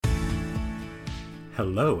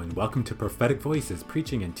Hello and welcome to Prophetic Voices,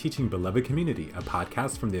 Preaching and Teaching Beloved Community, a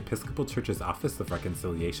podcast from the Episcopal Church's Office of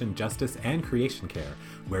Reconciliation, Justice, and Creation Care,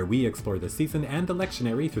 where we explore the season and the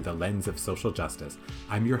lectionary through the lens of social justice.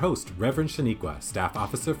 I'm your host, Reverend Shaniqua, Staff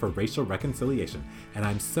Officer for Racial Reconciliation, and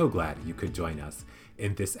I'm so glad you could join us.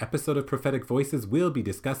 In this episode of Prophetic Voices, we'll be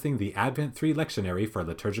discussing the Advent 3 lectionary for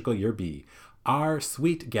Liturgical Year B. Our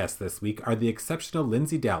sweet guests this week are the exceptional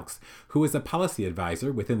Lindsey Delks, who is a policy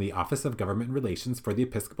advisor within the Office of Government Relations for the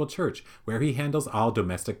Episcopal Church, where he handles all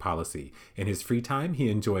domestic policy. In his free time,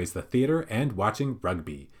 he enjoys the theater and watching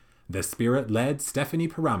rugby. The Spirit-led Stephanie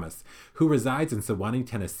Paramas, who resides in Sewanee,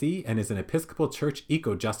 Tennessee, and is an Episcopal Church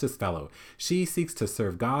Eco-Justice Fellow. She seeks to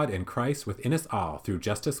serve God and Christ within us all through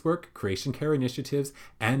justice work, creation care initiatives,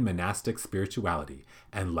 and monastic spirituality.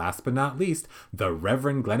 And last but not least, the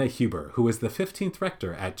Reverend Glenna Huber, who is the 15th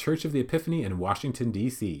rector at Church of the Epiphany in Washington,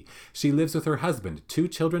 D.C. She lives with her husband, 2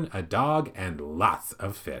 children, a dog, and lots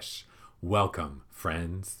of fish. Welcome,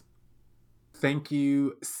 friends. Thank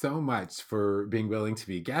you so much for being willing to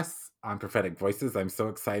be guests on Prophetic Voices. I'm so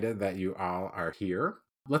excited that you all are here.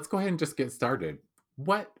 Let's go ahead and just get started.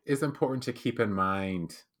 What is important to keep in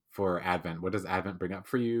mind for Advent? What does Advent bring up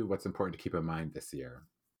for you? What's important to keep in mind this year?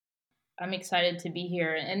 I'm excited to be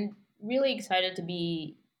here and really excited to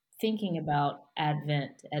be thinking about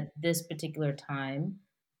Advent at this particular time.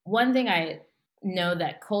 One thing I know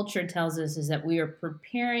that culture tells us is that we are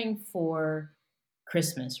preparing for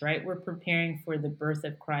Christmas, right? We're preparing for the birth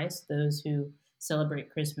of Christ. Those who celebrate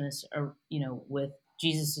Christmas are, with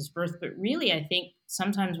Jesus's birth. But really, I think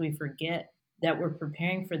sometimes we forget that we're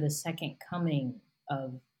preparing for the second coming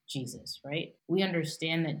of Jesus, right? We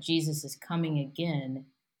understand that Jesus is coming again,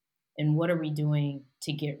 and what are we doing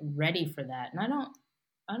to get ready for that? And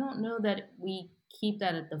I don't know that we keep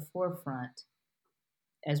that at the forefront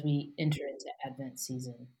as we enter into Advent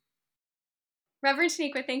season. Reverend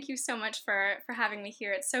Shaniqua, thank you so much for having me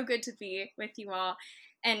here. It's so good to be with you all.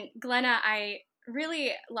 And Glenna, I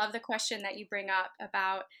really love the question that you bring up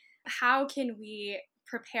about how can we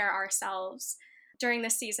prepare ourselves during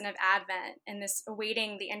this season of Advent and this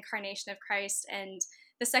awaiting the incarnation of Christ and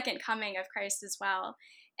the second coming of Christ as well.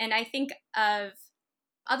 And I think of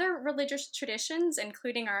other religious traditions,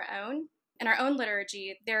 including our own. In our own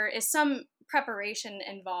liturgy, there is some preparation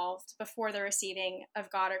involved before the receiving of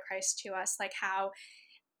God or Christ to us, like how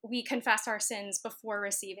we confess our sins before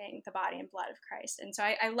receiving the body and blood of Christ. And so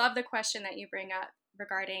I love the question that you bring up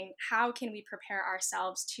regarding how can we prepare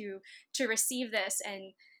ourselves to receive this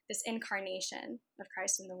and this incarnation of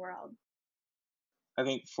Christ in the world. I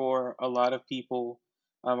think for a lot of people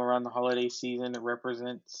around the holiday season, it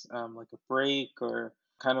represents like a break or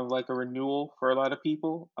kind of like a renewal for a lot of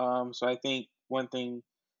people. So I think one thing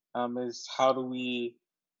is how do we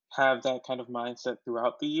have that kind of mindset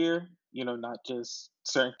throughout the year, not just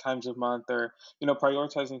certain times of month or,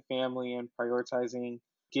 prioritizing family and prioritizing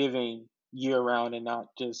giving year round and not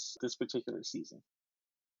just this particular season.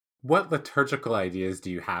 What liturgical ideas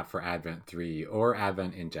do you have for Advent 3 or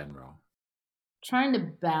Advent in general? Trying to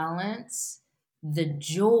balance the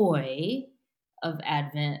joy of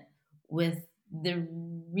Advent with the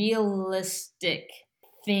realistic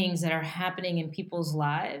things that are happening in people's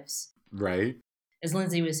lives. Right. As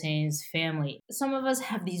Lindsey was saying, is family. Some of us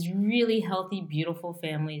have these really healthy, beautiful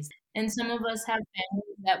families, and some of us have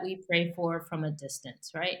families that we pray for from a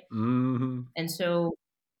distance, right? Mm-hmm. And so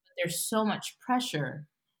there's so much pressure.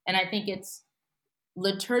 And I think it's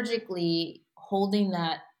liturgically holding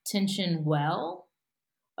that tension well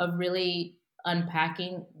of really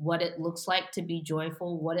unpacking what it looks like to be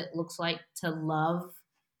joyful, what it looks like to love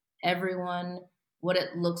everyone, what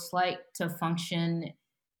it looks like to function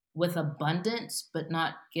with abundance, but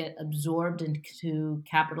not get absorbed into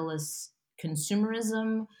capitalist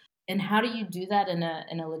consumerism. And how do you do that in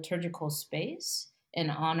a liturgical space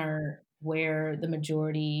and honor where the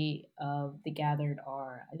majority of the gathered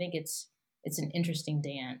are? I think it's an interesting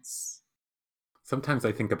dance. Sometimes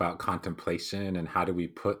I think about contemplation and how do we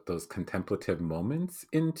put those contemplative moments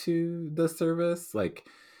into the service? Like,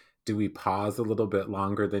 do we pause a little bit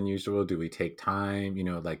longer than usual? Do we take time?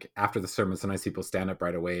 Like after the sermon, sometimes people stand up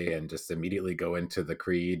right away and just immediately go into the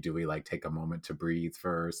creed. Do we take a moment to breathe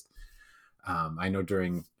first? I know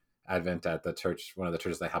during Advent at the church, one of the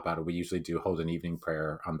churches I help out, we usually do hold an evening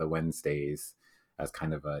prayer on the Wednesdays as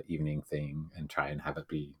kind of an evening thing and try and have it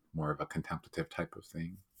be more of a contemplative type of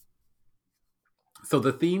thing. So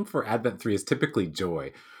the theme for Advent 3 is typically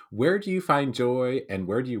joy. Where do you find joy and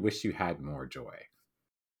where do you wish you had more joy?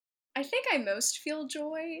 I think I most feel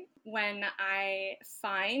joy when I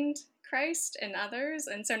find Christ in others.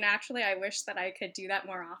 And so naturally, I wish that I could do that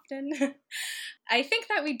more often. I think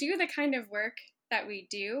that we do the kind of work that we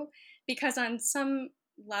do, because on some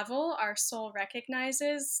level, our soul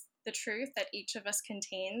recognizes the truth that each of us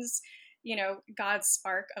contains, God's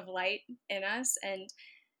spark of light in us. And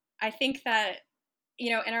I think that,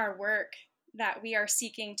 in our work, that we are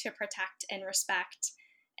seeking to protect and respect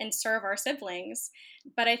and serve our siblings.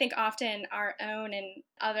 But I think often our own and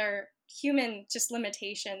other human just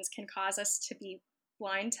limitations can cause us to be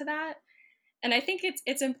blind to that. And I think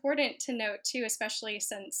it's important to note too, especially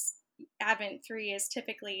since Advent 3 is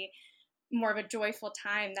typically more of a joyful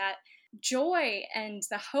time, that joy and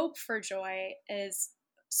the hope for joy is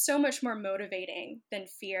so much more motivating than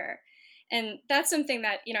fear. And that's something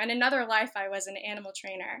that, in another life, I was an animal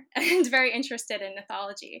trainer and very interested in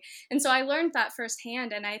ethology. And so I learned that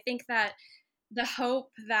firsthand. And I think that the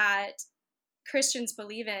hope that Christians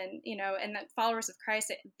believe in, and that followers of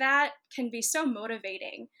Christ, that can be so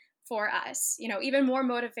motivating for us, even more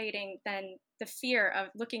motivating than the fear of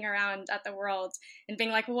looking around at the world and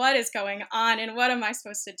being like, what is going on and what am I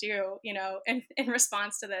supposed to do, in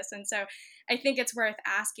response to this. And so I think it's worth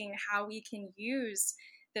asking how we can use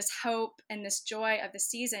this hope and this joy of the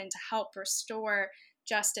season to help restore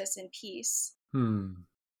justice and peace.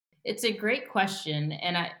 It's a great question,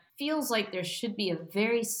 and it feels like there should be a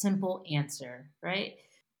very simple answer, right?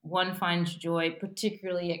 One finds joy,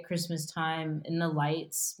 particularly at Christmas time, in the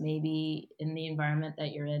lights, maybe in the environment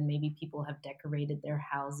that you're in. Maybe people have decorated their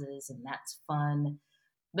houses, and that's fun.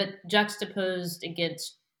 But juxtaposed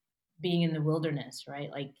against being in the wilderness, right?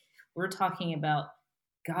 Like, we're talking about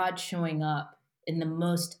God showing up in the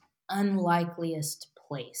most unlikeliest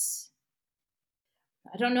place.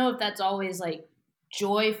 I don't know if that's always like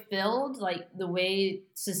joy filled, like the way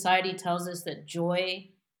society tells us that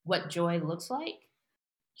what joy looks like.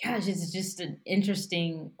 Gosh, it's just an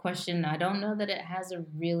interesting question. I don't know that it has a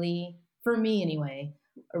really, for me anyway,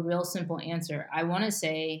 a real simple answer. I want to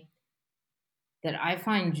say that I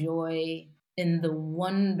find joy in the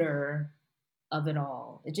wonder of it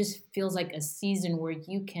all. It just feels like a season where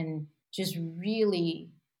you can just really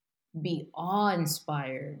be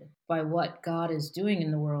awe-inspired by what God is doing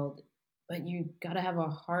in the world, but you got to have a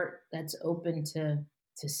heart that's open to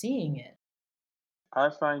seeing it. I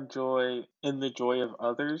find joy in the joy of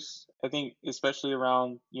others. I think especially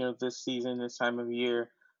around, this season, this time of year,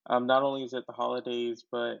 not only is it the holidays,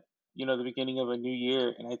 but, the beginning of a new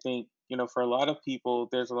year. And I think, for a lot of people,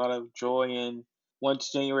 there's a lot of joy in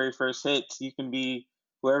once January 1st hits, you can be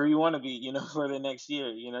wherever you want to be, for the next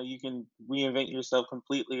year. You can reinvent yourself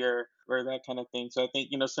completely or that kind of thing. So I think,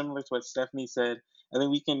 similar to what Stephanie said, I think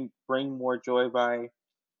we can bring more joy by,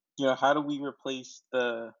 how do we replace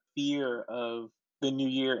the fear of the new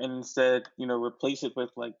year and instead, replace it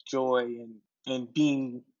with like joy and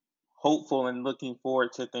being hopeful and looking forward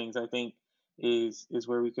to things, I think is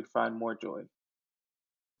where we could find more joy.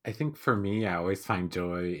 I think for me, I always find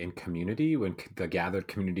joy in community when the gathered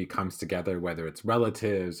community comes together, whether it's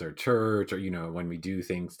relatives or church or, when we do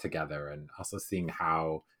things together, and also seeing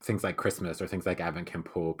how things like Christmas or things like Advent can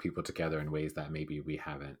pull people together in ways that maybe we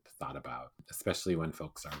haven't thought about, especially when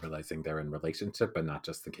folks are realizing they're in relationship and not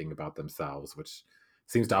just thinking about themselves, which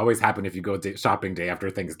seems to always happen if you go shopping day after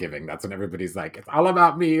Thanksgiving. That's when everybody's like, it's all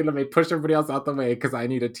about me. Let me push everybody else out the way because I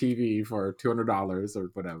need a TV for $200 or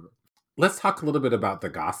whatever. Let's talk a little bit about the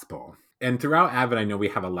gospel. And throughout Advent, I know we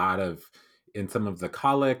have a lot of, in some of the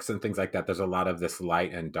collects and things like that, there's a lot of this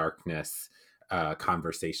light and darkness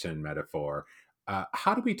conversation metaphor.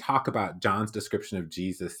 How do we talk about John's description of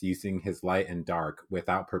Jesus using his light and dark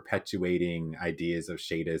without perpetuating ideas of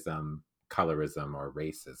shadeism, colorism, or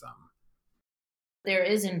racism? There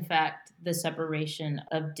is, in fact, the separation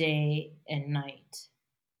of day and night.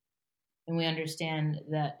 And we understand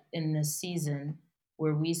that in this season,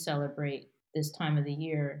 where we celebrate this time of the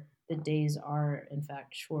year, the days are, in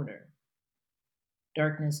fact, shorter.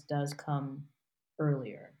 Darkness does come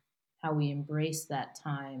earlier. How we embrace that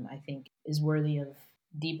time, I think, is worthy of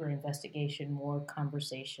deeper investigation, more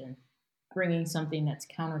conversation, bringing something that's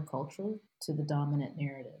countercultural to the dominant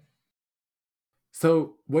narrative.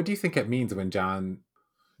 So what do you think it means when John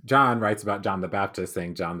writes about John the Baptist,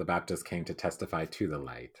 saying John the Baptist came to testify to the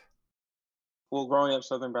light? Well, growing up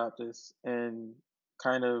Southern Baptist and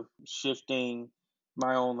kind of shifting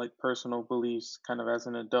my own like personal beliefs kind of as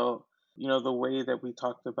an adult, the way that we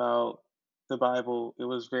talked about the Bible, it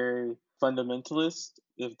was very fundamentalist.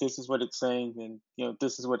 If this is what it's saying, then,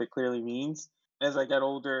 this is what it clearly means. As I got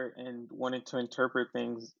older and wanted to interpret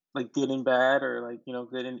things like good and bad or like,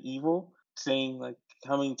 good and evil, saying like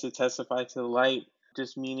coming to testify to the light,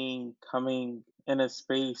 just meaning coming in a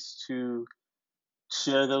space to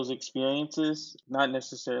share those experiences, not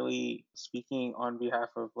necessarily speaking on behalf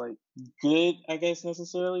of like good, I guess,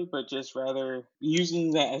 necessarily, but just rather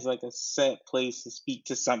using that as like a set place to speak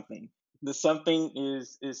to something. The something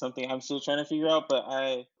is something I'm still trying to figure out, but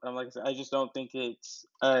I'm like I said, I just don't think it's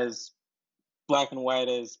as black and white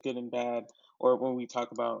as good and bad, or when we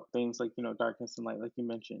talk about things like, darkness and light, like you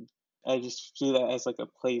mentioned. I just see that as like a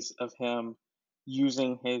place of him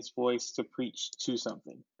using his voice to preach to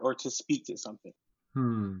something or to speak to something.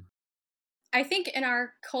 Hmm. I think in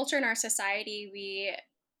our culture, in our society,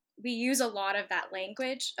 we use a lot of that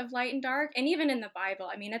language of light and dark, and even in the Bible.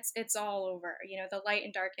 I mean, it's all over. The light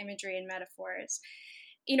and dark imagery and metaphors.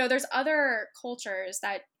 There's other cultures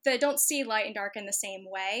that don't see light and dark in the same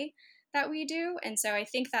way that we do, and so I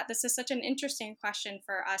think that this is such an interesting question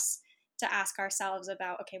for us to ask ourselves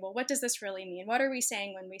about. Okay, well, what does this really mean? What are we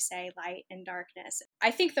saying when we say light and darkness?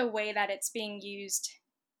 I think the way that it's being used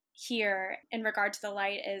here in regard to the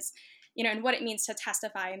light is, and what it means to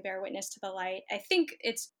testify and bear witness to the light. I think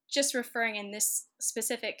it's just referring in this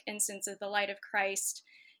specific instance of the light of Christ,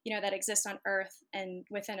 that exists on earth and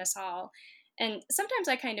within us all. And sometimes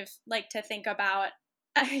I kind of like to think about,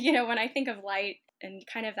 when I think of light and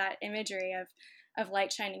kind of that imagery of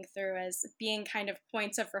light shining through as being kind of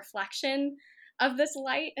points of reflection of this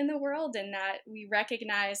light in the world, and that we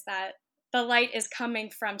recognize that the light is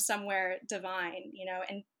coming from somewhere divine,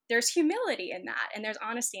 and there's humility in that, and there's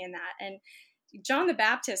honesty in that. And John the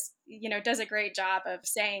Baptist, does a great job of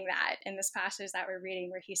saying that in this passage that we're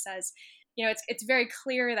reading, where he says, it's very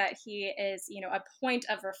clear that he is, a point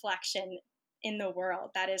of reflection in the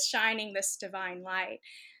world that is shining this divine light.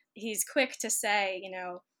 He's quick to say,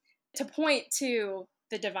 to point to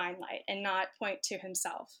the divine light and not point to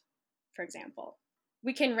himself, for example.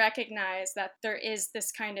 We can recognize that there is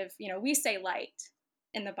this kind of, we say light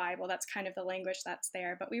in the Bible, that's kind of the language that's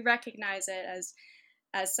there, but we recognize it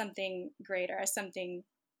as something greater, as something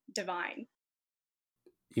divine.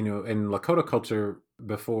 In Lakota culture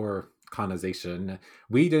before colonization,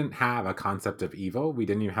 we didn't have a concept of evil. We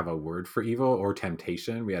didn't even have a word for evil or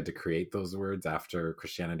temptation. We had to create those words after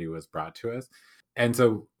Christianity was brought to us. And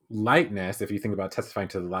so lightness, if you think about testifying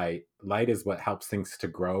to the light is what helps things to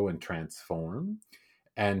grow and transform.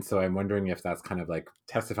 And so I'm wondering if that's kind of like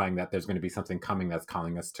testifying that there's going to be something coming that's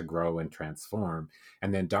calling us to grow and transform.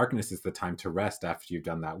 And then darkness is the time to rest after you've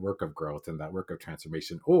done that work of growth and that work of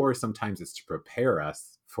transformation. Or sometimes it's to prepare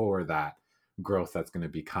us for that growth that's going to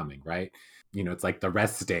be coming, right? It's like the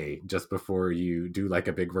rest day just before you do like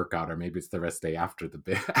a big workout, or maybe it's the rest day after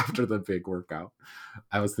the big workout.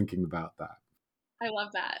 I was thinking about that. I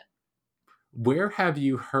love that. Where have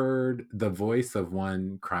you heard the voice of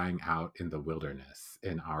one crying out in the wilderness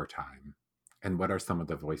in our time? And what are some of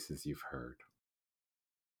the voices you've heard?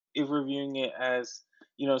 If we're viewing it as,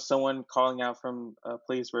 someone calling out from a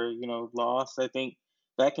place where, lost, I think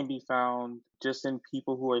that can be found just in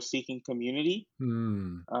people who are seeking community.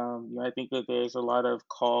 Hmm. I think that there's a lot of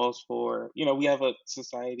calls for, we have a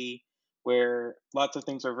society where lots of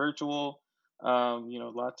things are virtual.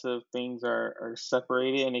 Lots of things are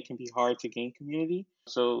separated, and it can be hard to gain community.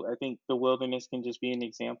 So I think the wilderness can just be an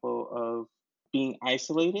example of being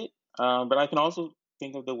isolated. But I can also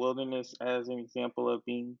think of the wilderness as an example of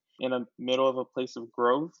being in the middle of a place of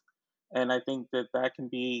growth. And I think that that can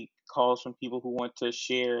be calls from people who want to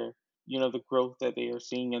share, the growth that they are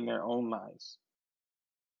seeing in their own lives.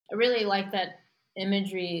 I really like that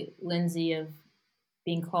imagery, Lindsey, of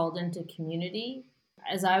being called into community.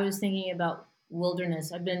 As I was thinking about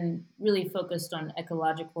wilderness, I've been really focused on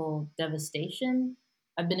ecological devastation.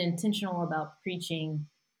 I've been intentional about preaching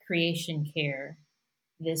creation care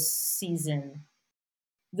this season.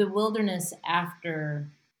 The wilderness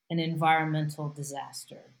after an environmental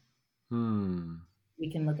disaster. Hmm.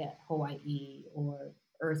 We can look at Hawaii or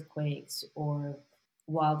earthquakes or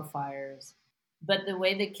wildfires. But the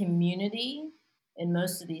way the community, in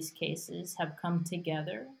most of these cases, have come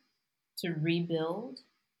together to rebuild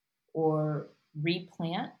or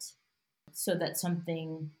replant so that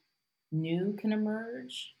something new can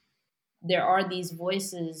emerge. There are these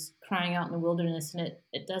voices crying out in the wilderness, and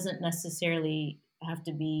it doesn't necessarily have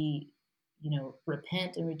to be,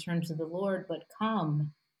 repent and return to the Lord, but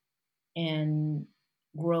come and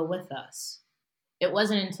grow with us. It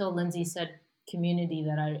wasn't until Lindsey said community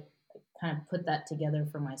that I kind of put that together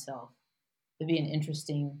for myself. It'd be an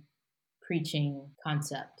interesting preaching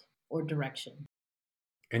concept or direction.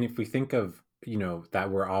 And if we think of,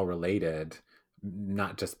 that we're all related,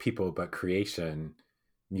 not just people, but creation,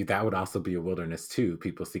 that would also be a wilderness too.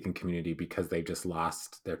 People seeking community because they've just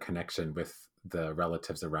lost their connection with the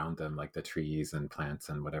relatives around them, like the trees and plants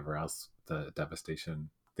and whatever else, the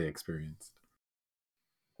devastation they experienced.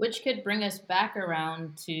 which could bring us back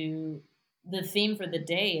around to the theme for the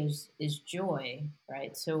day is joy,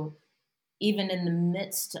 right? So even in the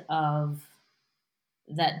midst of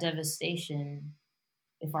that devastation,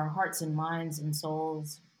 if our hearts and minds and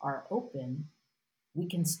souls are open, we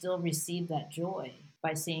can still receive that joy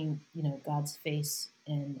by seeing, God's face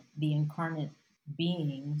in the incarnate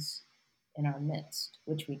beings in our midst,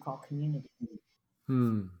 which we call community.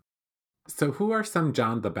 Hmm. So, who are some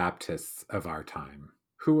John the Baptists of our time?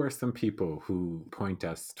 Who are some people who point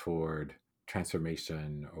us toward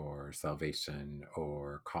transformation or salvation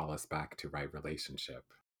or call us back to right relationship?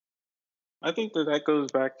 I think that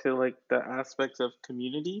goes back to like the aspects of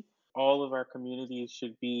community. All of our communities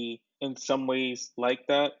should be in some ways like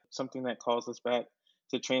that, something that calls us back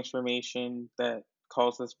to transformation, that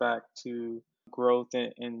calls us back to growth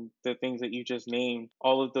and the things that you just named.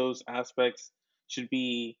 All of those aspects should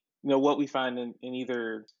be, what we find in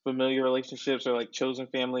either familiar relationships or like chosen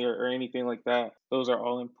family or anything like that. Those are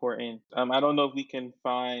all important. I don't know if we can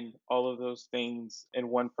find all of those things in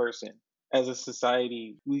one person. As a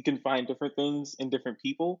society, we can find different things in different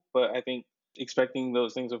people, but I think expecting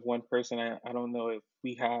those things of one person, I don't know if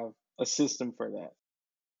we have a system for that.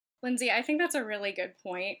 Lindsey, I think that's a really good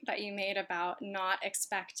point that you made about not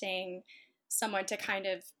expecting someone to kind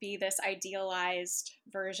of be this idealized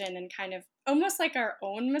version and kind of almost like our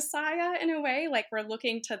own Messiah in a way. Like we're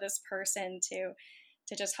looking to this person to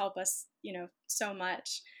just help us, so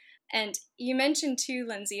much. And you mentioned too,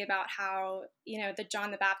 Lindsey, about how, the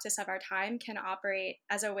John the Baptist of our time can operate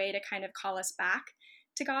as a way to kind of call us back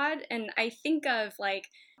to God. And I think of like,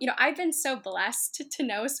 I've been so blessed to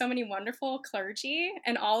know so many wonderful clergy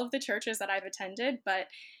in all of the churches that I've attended, but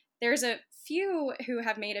there's a few who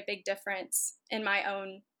have made a big difference in my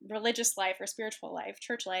own religious life or spiritual life,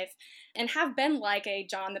 church life, and have been like a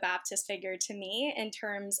John the Baptist figure to me in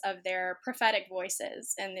terms of their prophetic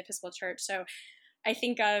voices in the Episcopal Church. So I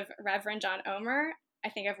think of Reverend John Omer. I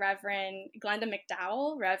think of Reverend Glenda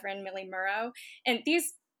McDowell, Reverend Millie Murrow. And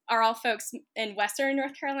these are all folks in Western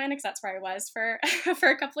North Carolina, because that's where I was for, for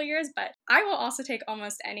a couple of years. But I will also take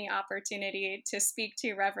almost any opportunity to speak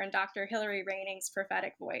to Reverend Dr. Hillary Raining's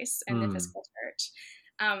prophetic voice in the Episcopal Church.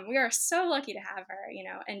 We are so lucky to have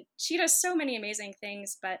her, and she does so many amazing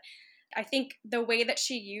things. But I think the way that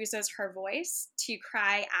she uses her voice to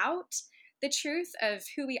cry out the truth of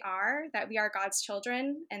who we are, that we are God's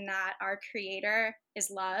children and that our Creator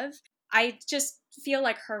is love, I just feel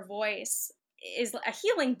like her voice is a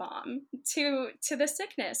healing balm to the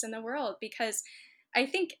sickness in the world, because I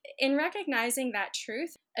think in recognizing that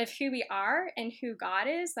truth of who we are and who God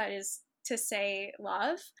is, that is to say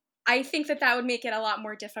love, I think that would make it a lot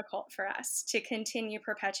more difficult for us to continue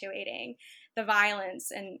perpetuating the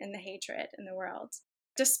violence and the hatred in the world.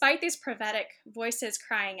 Despite these prophetic voices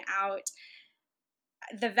crying out,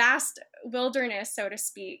 the vast wilderness, so to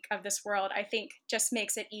speak, of this world, I think just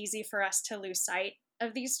makes it easy for us to lose sight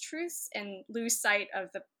of these truths and lose sight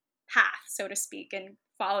of the path, so to speak, and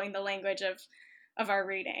following the language of our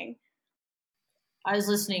reading. I was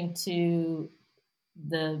listening to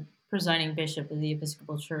the presiding bishop of the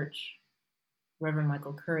Episcopal Church, Reverend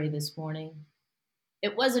Michael Curry, this morning.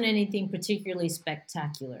 It wasn't anything particularly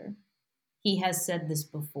spectacular. He has said this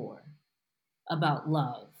before about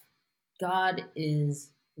love. God is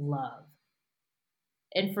love.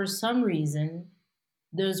 And for some reason,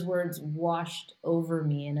 those words washed over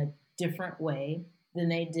me in a different way than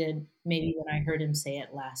they did maybe when I heard him say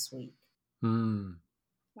it last week.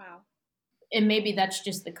 Wow. And maybe that's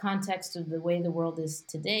just the context of the way the world is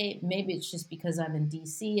today. Maybe it's just because I'm in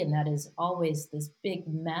DC and that is always this big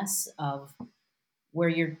mess of where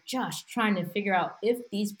you're just trying to figure out if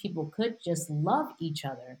these people could just love each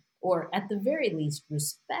other, or at the very least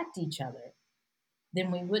respect each other,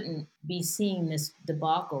 then we wouldn't be seeing this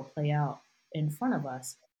debacle play out in front of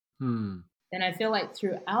us. And I feel like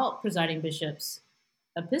throughout Presiding Bishop's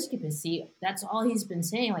episcopacy, that's all he's been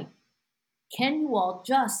saying, like, can you all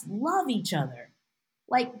just love each other?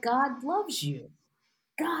 Like God loves you.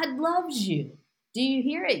 God loves you. Do you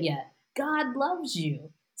hear it yet? God loves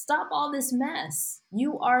you. Stop all this mess.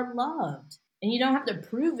 You are loved. And you don't have to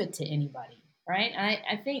prove it to anybody, right? And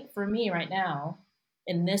I think for me right now,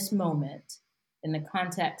 in this moment, in the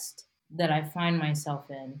context that I find myself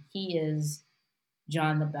in, he is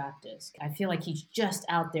John the Baptist. I feel like he's just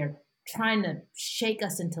out there trying to shake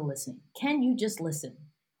us into listening. Can you just listen?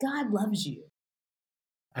 God loves you.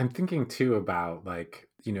 I'm thinking too about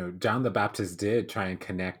John the Baptist did try and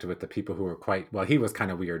connect with the people who were he was kind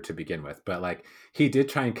of weird to begin with, but he did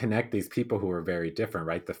try and connect these people who were very different,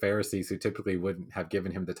 right? The Pharisees who typically wouldn't have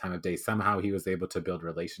given him the time of day. Somehow he was able to build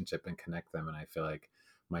relationship and connect them. And I feel like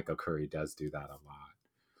Michael Curry does do that a lot.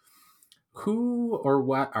 Who or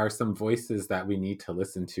what are some voices that we need to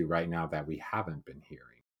listen to right now that we haven't been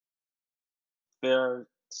hearing? There are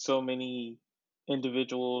so many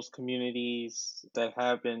individuals, communities that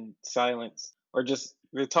have been silenced, or just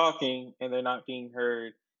they're talking and they're not being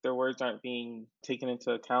heard. Their words aren't being taken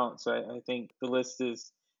into account. So I think the list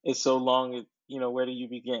is so long. Where do you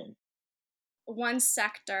begin? One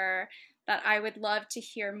sector that I would love to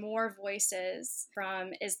hear more voices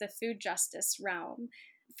from is the food justice realm.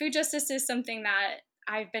 Food justice is something that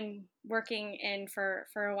I've been working in for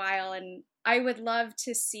a while, and I would love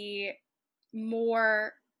to see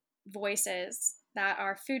more voices that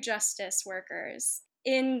are food justice workers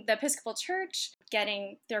in the Episcopal Church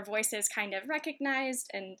getting their voices kind of recognized,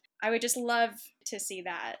 and I would just love to see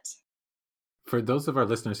that. For those of our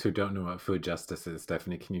listeners who don't know what food justice is,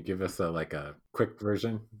 Stephanie, can you give us a quick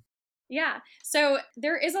version? Yeah. So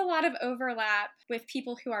there is a lot of overlap with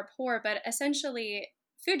people who are poor, but essentially,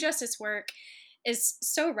 food justice work is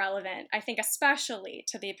so relevant, I think, especially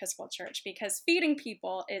to the Episcopal Church, because feeding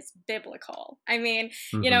people is biblical. I mean,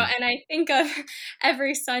 Hmm. and I think of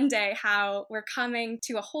every Sunday how we're coming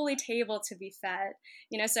to a holy table to be fed,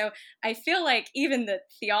 so I feel like even the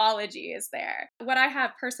theology is there. What I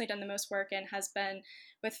have personally done the most work in has been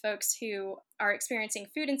with folks who are experiencing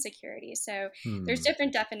food insecurity. So there's Hmm.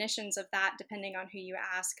 different definitions of that depending on who you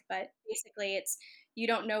ask, but basically it's you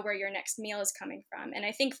don't know where your next meal is coming from. And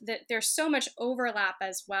I think that there's so much overlap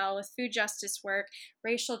as well with food justice work,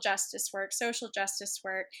 racial justice work, social justice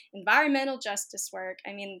work, environmental justice work.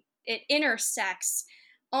 I mean, it intersects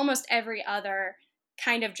almost every other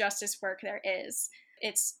kind of justice work there is.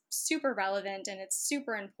 It's super relevant and it's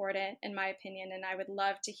super important, in my opinion. And I would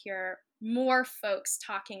love to hear more folks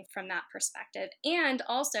talking from that perspective, and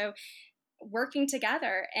also working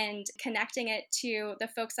together and connecting it to the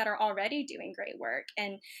folks that are already doing great work,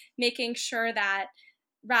 and making sure that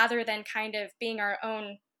rather than kind of being our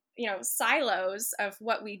own silos of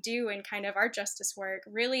what we do in kind of our justice work,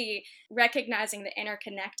 really recognizing the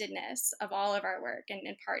interconnectedness of all of our work, and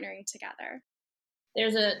partnering together.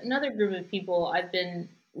 There's another group of people I've been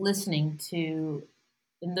listening to,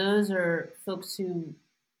 and those are folks who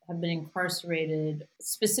have been incarcerated,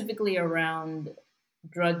 specifically around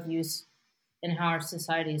drug use and how our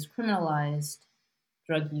society has criminalized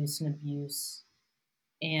drug use and abuse.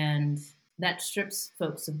 And that strips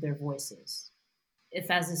folks of their voices.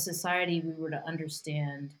 If, as a society, we were to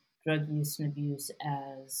understand drug use and abuse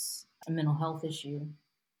as a mental health issue,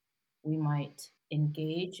 we might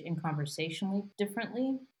engage in conversationally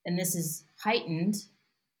differently. And this is heightened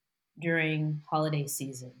during holiday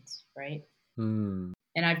seasons, right? Hmm.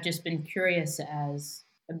 And I've just been curious as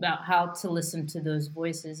about how to listen to those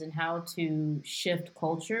voices and how to shift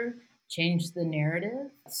culture, change the narrative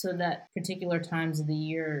so that particular times of the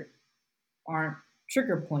year aren't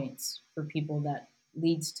trigger points for people that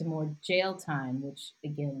leads to more jail time, which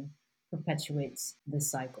again perpetuates this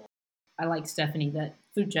cycle. I like Stephanie that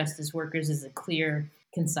food justice workers is a clear,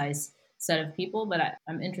 concise set of people, but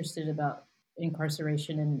I'm interested about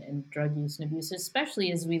incarceration and drug use and abuse,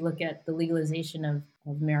 especially as we look at the legalization of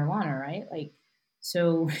marijuana, right? Like,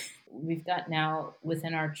 so we've got now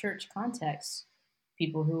within our church context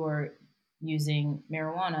people who are using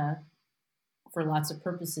marijuana for lots of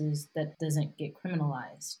purposes that doesn't get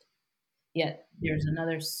criminalized. Yet there's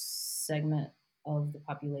another segment of the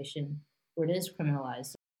population where it is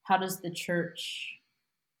criminalized. How does the church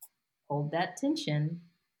hold that tension,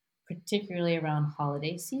 particularly around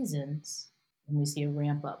holiday seasons when we see a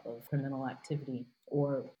ramp up of criminal activity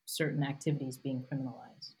or certain activities being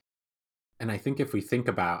criminalized? And I think if we think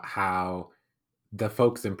about how the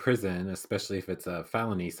folks in prison, especially if it's a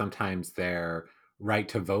felony, sometimes their right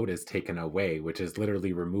to vote is taken away, which is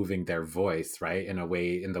literally removing their voice, right? In the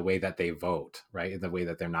way that they vote, right? In the way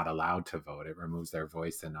that they're not allowed to vote. It removes their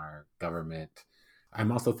voice in our government.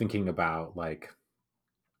 I'm also thinking about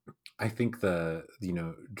I think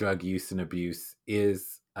drug use and abuse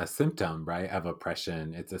is a symptom, right, of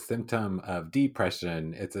oppression. It's a symptom of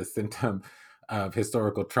depression. It's a symptom of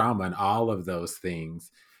historical trauma and all of those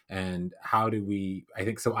things. And I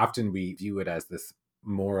think so often we view it as this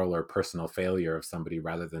moral or personal failure of somebody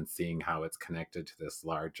rather than seeing how it's connected to this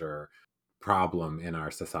larger problem in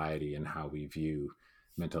our society and how we view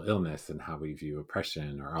mental illness and how we view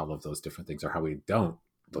oppression or all of those different things, or how we don't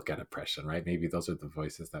look at oppression, right? Maybe those are the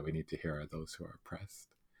voices that we need to hear, are those who are oppressed.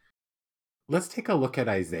 Let's take a look at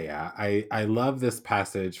Isaiah. I love this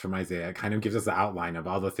passage from Isaiah. It kind of gives us an outline of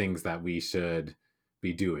all the things that we should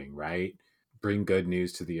be doing, right? Bring good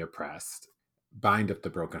news to the oppressed, bind up the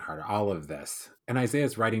brokenhearted, all of this. And Isaiah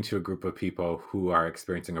is writing to a group of people who are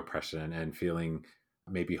experiencing oppression and feeling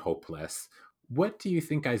maybe hopeless. What do you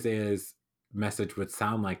think Isaiah is message would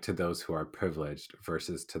sound like to those who are privileged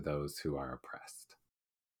versus to those who are oppressed?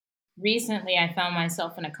 Recently, I found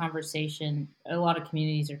myself in a conversation. A lot of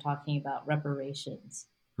communities are talking about reparations.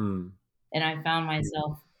 Hmm. And I found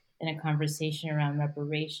myself in a conversation around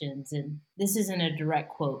reparations. And this isn't a direct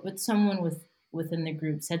quote, but someone within the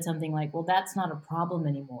group said something like, well, that's not a problem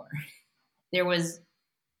anymore. There was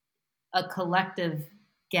a collective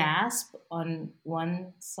gasp on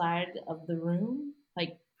one side of the room.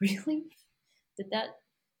 Like, really?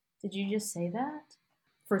 Did you just say that?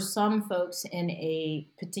 For some folks in a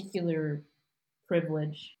particular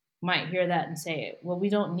privilege might hear that and say, well, we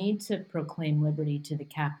don't need to proclaim liberty to the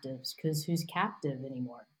captives because who's captive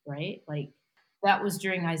anymore, right? Like that was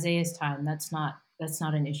during Isaiah's time. That's not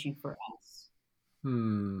an issue for us.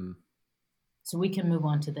 So we can move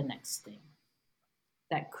on to the next thing.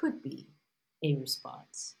 That could be a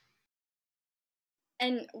response.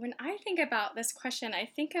 And when I think about this question, I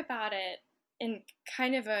think about it in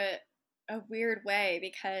kind of a weird way,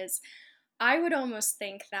 because I would almost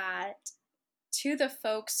think that to the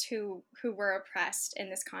folks who were oppressed in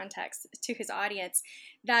this context, to his audience,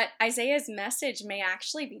 that Isaiah's message may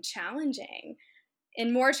actually be challenging,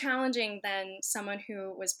 and more challenging than someone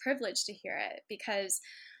who was privileged to hear it. Because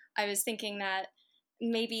I was thinking that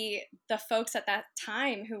maybe the folks at that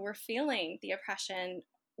time who were feeling the oppression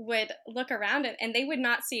would look around and they would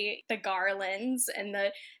not see the garlands and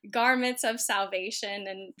the garments of salvation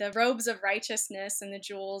and the robes of righteousness and the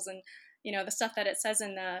jewels and the stuff that it says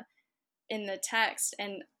in the text.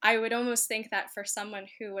 And I would almost think that for someone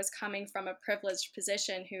who was coming from a privileged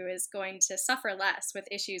position, who is going to suffer less with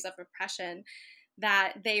issues of oppression,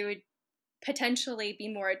 that they would potentially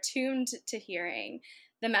be more attuned to hearing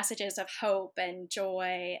the messages of hope and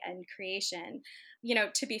joy and creation.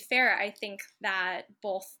 To be fair, I think that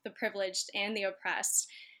both the privileged and the oppressed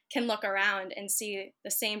can look around and see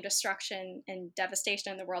the same destruction and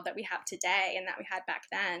devastation in the world that we have today and that we had back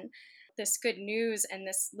then. This good news and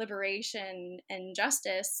this liberation and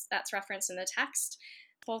justice that's referenced in the text,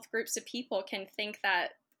 both groups of people can think that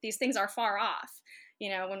these things are far off,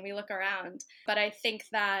 when we look around. But I think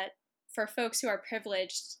that for folks who are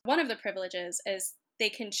privileged, one of the privileges is they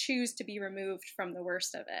can choose to be removed from the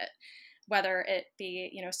worst of it, whether it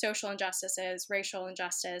be, social injustices, racial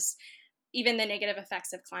injustice, even the negative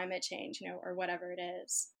effects of climate change, or whatever it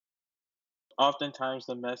is. Oftentimes,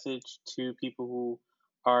 the message to people who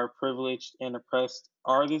are privileged and oppressed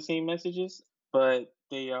are the same messages, but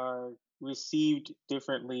they are received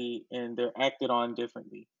differently and they're acted on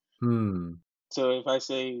differently. So if I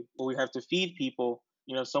say, well, we have to feed people,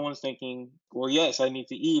 someone's thinking, well, yes, I need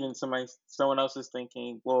to eat, and someone else is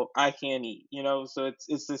thinking, well, I can't eat. So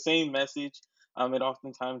it's the same message. It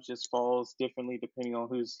oftentimes just falls differently depending on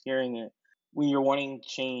who's hearing it. When you're wanting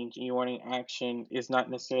change and you're wanting action, is not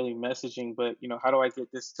necessarily messaging, but how do I get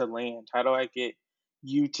this to land? How do I get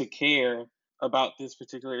you to care about this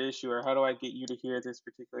particular issue, or how do I get you to hear this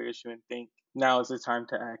particular issue and think now is the time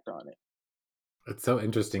to act on it? It's so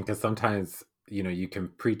interesting because sometimes, you can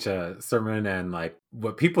preach a sermon and like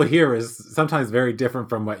what people hear is sometimes very different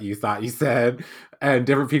from what you thought you said. And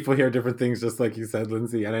different people hear different things, just like you said,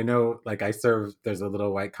 Lindsey. And I know like there's a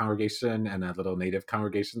little white congregation and a little native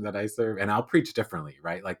congregation that I serve, and I'll preach differently,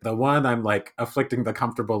 right? Like the one I'm like afflicting the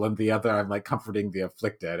comfortable and the other I'm like comforting the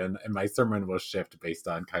afflicted. And my sermon will shift based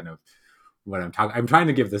on kind of what I'm talking. I'm trying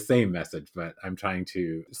to give the same message, but I'm trying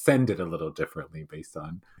to send it a little differently based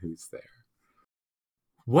on who's there.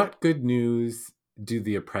 What good news do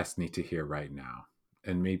the oppressed need to hear right now?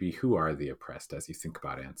 And maybe who are the oppressed as you think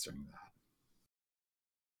about answering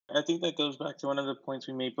that? I think that goes back to one of the points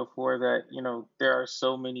we made before, that, there are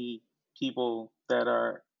so many people that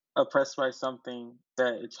are oppressed by something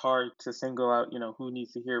that it's hard to single out, who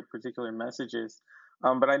needs to hear particular messages.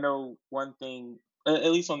 But I know one thing,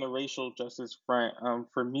 at least on the racial justice front,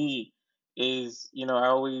 for me, is, I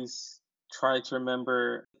always try to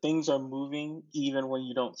remember things are moving even when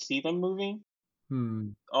you don't see them moving.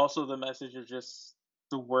 Also, the message of just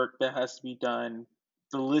the work that has to be done,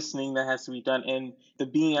 the listening that has to be done, and the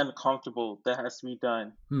being uncomfortable that has to be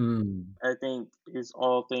done, I think is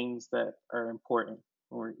all things that are important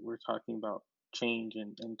when we're talking about change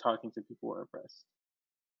and talking to people who are oppressed.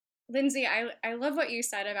 Lindsey, I love what you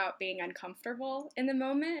said about being uncomfortable in the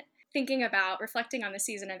moment, thinking about reflecting on the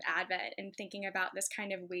season of Advent and thinking about this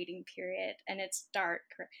kind of waiting period, and it's dark,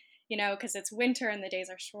 because it's winter and the days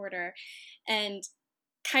are shorter, and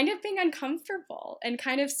kind of being uncomfortable and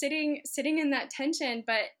kind of sitting in that tension.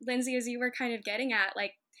 But Lindsey, as you were kind of getting at,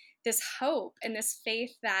 like this hope and this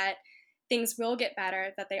faith that things will get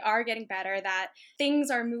better, that they are getting better, that things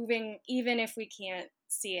are moving even if we can't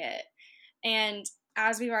see it. And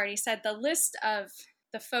as we've already said, the list of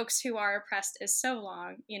the folks who are oppressed is so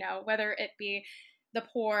long, whether it be the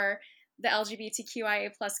poor, the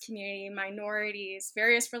LGBTQIA plus community, minorities,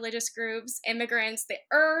 various religious groups, immigrants, the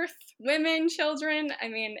earth, women, children. I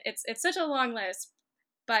mean, it's such a long list.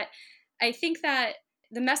 But I think that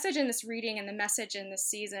the message in this reading and the message in this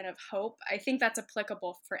season of hope, I think that's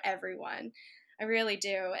applicable for everyone. I really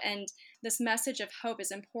do. And this message of hope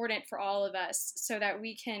is important for all of us so that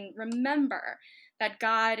we can remember that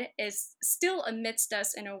God is still amidst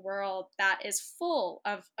us in a world that is full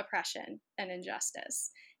of oppression and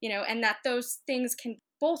injustice, and that those things can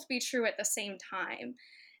both be true at the same time.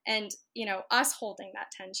 And, us holding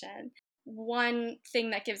that tension. One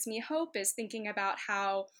thing that gives me hope is thinking about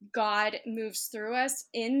how God moves through us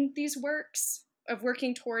in these works of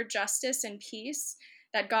working toward justice and peace,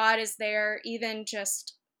 that God is there even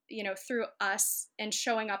just, through us and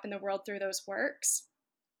showing up in the world through those works.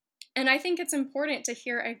 And I think it's important to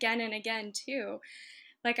hear again and again, too,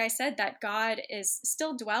 like I said, that God is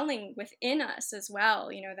still dwelling within us as well,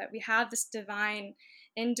 that we have this divine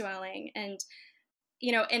indwelling. And,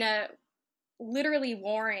 in a literally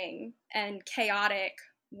warring and chaotic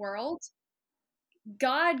world,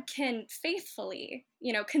 God can faithfully,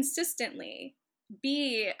 consistently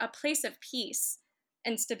be a place of peace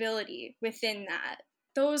and stability within that.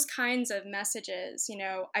 Those kinds of messages,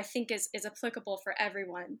 I think is applicable for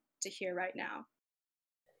everyone to hear right now.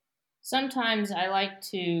 Sometimes I like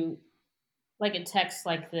a text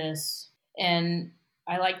like this, and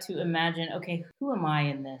I like to imagine, okay, who am I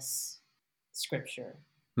in this scripture?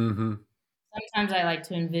 Mm-hmm. Sometimes I like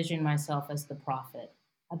to envision myself as the prophet.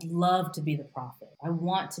 I'd love to be the prophet. I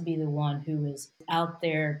want to be the one who is out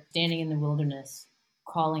there standing in the wilderness,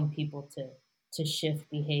 calling people to shift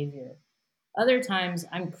behavior. Other times,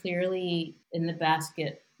 I'm clearly in the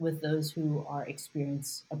basket with those who are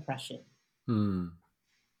experience oppression. Mm.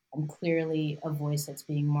 I'm clearly a voice that's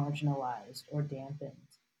being marginalized or dampened.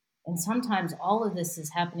 And sometimes all of this is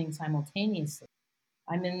happening simultaneously.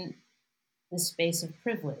 I'm in the space of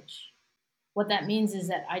privilege. What that means is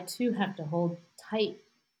that I too have to hold tight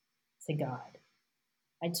to God.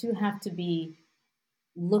 I too have to be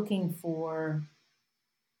looking for,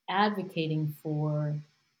 advocating for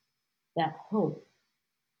that hope.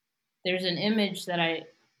 There's an image that I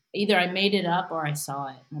made it up or I saw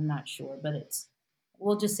it. I'm not sure, but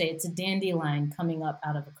we'll just say it's a dandelion coming up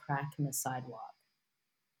out of a crack in the sidewalk.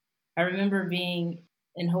 I remember being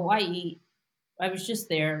in Hawaii. I was just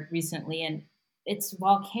there recently, and it's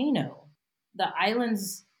volcano. The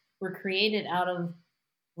islands were created out of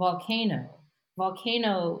volcano.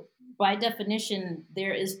 Volcano, by definition,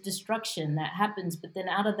 there is destruction that happens, but then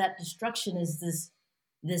out of that destruction is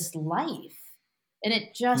this life. And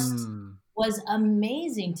it just was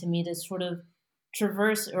amazing to me to sort of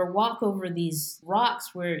traverse or walk over these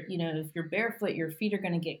rocks where, if you're barefoot, your feet are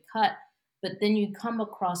going to get cut. But then you come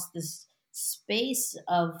across this space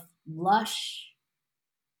of lush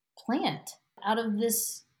plant out of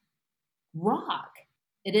this rock.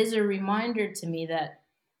 It is a reminder to me that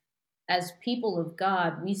as people of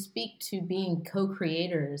God, we speak to being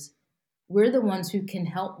co-creators. We're the ones who can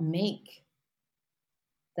help make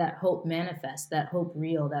that hope manifest, that hope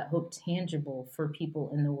real, that hope tangible for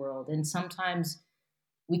people in the world. And sometimes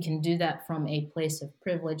we can do that from a place of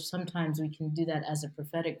privilege. Sometimes we can do that as a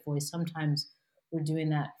prophetic voice. Sometimes we're doing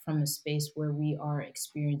that from a space where we are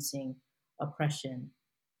experiencing oppression.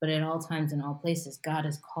 But at all times and all places, God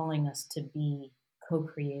is calling us to be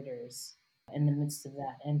co-creators in the midst of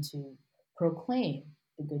that and to proclaim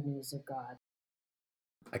the good news of God.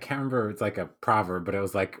 I can't remember, it's like a proverb, but it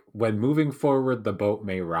was like, when moving forward, the boat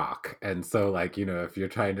may rock. And so if you're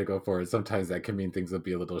trying to go forward, sometimes that can mean things will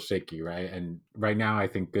be a little shaky, right? And right now, I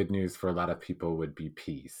think good news for a lot of people would be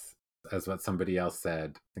peace. As what somebody else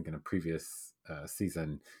said, I think in a previous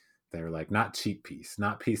season, they're like, not cheap peace,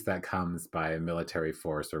 not peace that comes by a military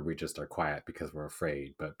force or we just are quiet because we're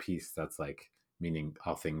afraid, but peace that's like meaning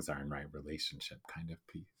all things are in right relationship kind of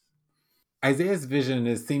peace. Isaiah's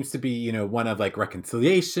vision seems to be, one of like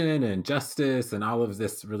reconciliation and justice and all of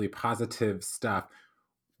this really positive stuff.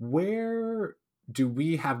 Where do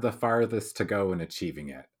we have the farthest to go in achieving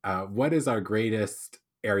it? What is our greatest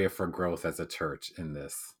area for growth as a church in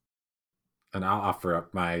this? And I'll offer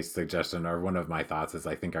up my suggestion, or one of my thoughts is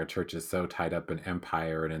I think our church is so tied up in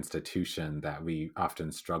empire and institution that we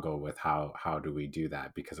often struggle with how do we do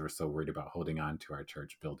that, because we're so worried about holding on to our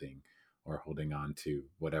church building or holding on to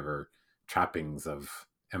whatever trappings of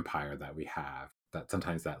empire that we have, that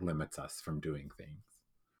sometimes that limits us from doing things.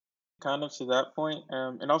 Kind of to that point,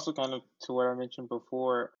 and also kind of to what I mentioned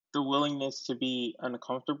before, the willingness to be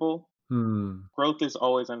uncomfortable. Growth is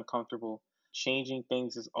always uncomfortable. changing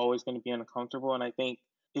things is always going to be uncomfortable. And I think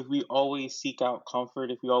if we always seek out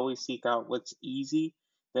comfort, if we always seek out what's easy,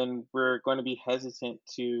 then we're going to be hesitant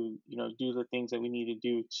to, do the things that we need to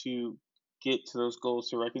do to get to those goals,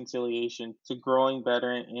 to reconciliation, to growing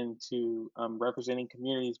better, and to representing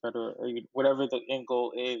communities better, or whatever the end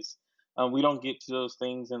goal is. We don't get to those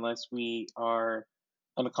things unless we are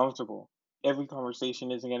uncomfortable. Every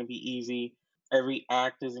conversation isn't going to be easy. Every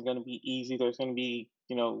act isn't going to be easy. There's going to be,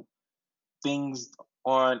 things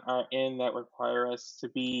on our end that require us to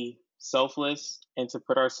be selfless and to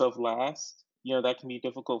put ourselves last. That can be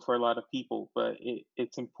difficult for a lot of people, but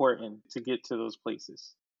it's important to get to those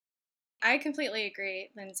places. I completely agree,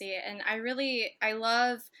 Lindsey. And I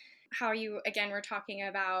love how you, again, were talking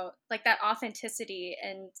about like that authenticity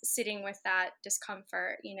and sitting with that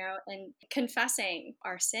discomfort, and confessing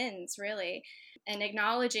our sins, really, and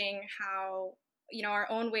acknowledging how, our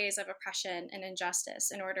own ways of oppression and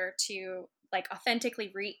injustice in order to like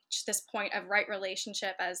authentically reach this point of right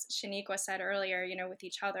relationship, as Shaniqua said earlier, with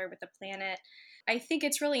each other, with the planet. I think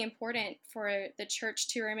it's really important for the church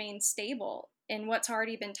to remain stable in what's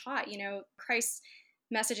already been taught. Christ's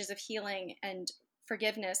messages of healing and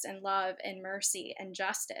forgiveness and love and mercy and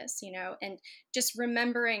justice, and just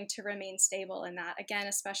remembering to remain stable in that. Again,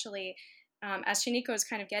 especially as Shaniqua was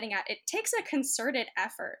kind of getting at, it takes a concerted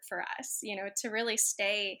effort for us, to really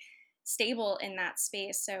stay stable in that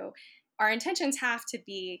space. So our intentions have to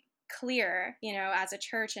be clear, as a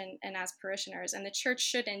church and as parishioners. And the church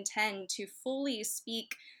should intend to fully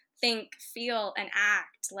speak, think, feel, and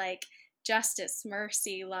act like justice,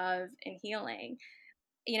 mercy, love, and healing.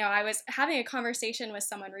 I was having a conversation with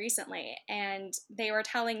someone recently, and they were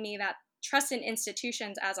telling me that trust in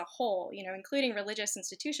institutions as a whole, including religious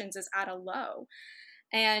institutions, is at a low.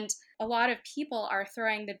 And a lot of people are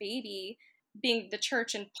throwing the baby, being the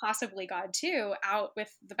church and possibly God too, out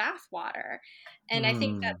with the bathwater. And I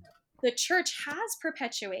think that the church has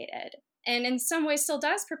perpetuated, and in some ways still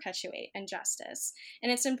does perpetuate, injustice.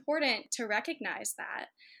 And it's important to recognize that.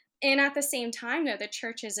 And at the same time, though, the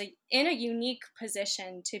church is in a unique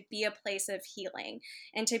position to be a place of healing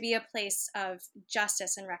and to be a place of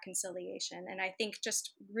justice and reconciliation. And I think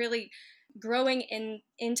just really growing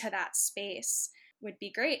into that space would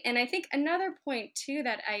be great. And I think another point, too,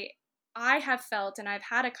 that I have felt, and I've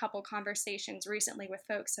had a couple conversations recently with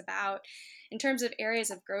folks about in terms of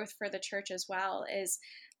areas of growth for the church as well, is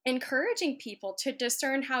encouraging people to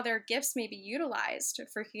discern how their gifts may be utilized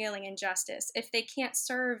for healing and justice if they can't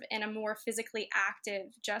serve in a more physically active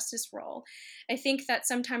justice role. I think that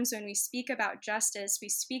sometimes when we speak about justice, we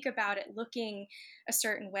speak about it looking a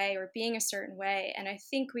certain way or being a certain way, and I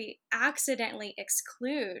think we accidentally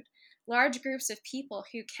exclude large groups of people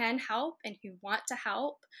who can help and who want to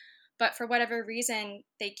help, but for whatever reason,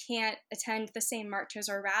 they can't attend the same marches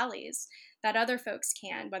or rallies that other folks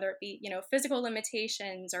can, whether it be, physical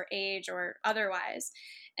limitations or age or otherwise.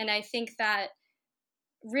 And I think that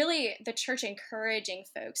really the church encouraging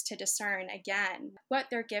folks to discern, again, what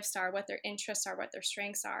their gifts are, what their interests are, what their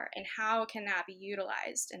strengths are, and how can that be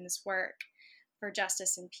utilized in this work for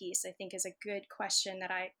justice and peace, I think is a good question that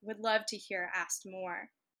I would love to hear asked more.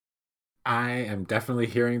 I am definitely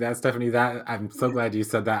hearing that, Stephanie. That I'm so glad you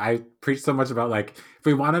said that. I preach so much about like, if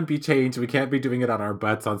we want to be changed, we can't be doing it on our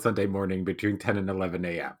butts on Sunday morning between 10 and 11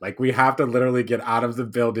 a.m. Like we have to literally get out of the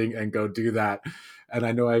building and go do that. And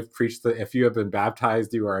I know I've preached that if you have been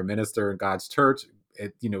baptized, you are a minister in God's church.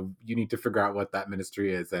 You need to figure out what that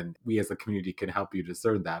ministry is, and we as a community can help you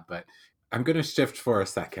discern that. But I'm going to shift for a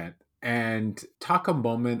second and talk a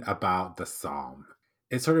moment about the psalm.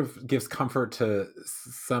 It sort of gives comfort to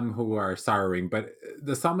some who are sorrowing, but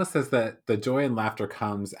the psalmist says that the joy and laughter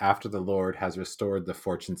comes after the Lord has restored the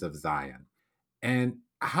fortunes of Zion. And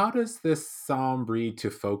how does this psalm read to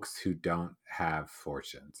folks who don't have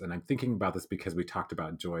fortunes? And I'm thinking about this because we talked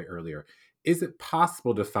about joy earlier. Is it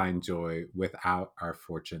possible to find joy without our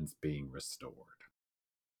fortunes being restored?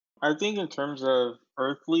 I think in terms of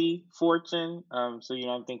earthly fortune, so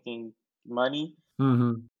I'm thinking money.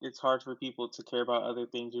 Mm-hmm. It's hard for people to care about other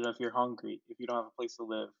things. If you're hungry, if you don't have a place to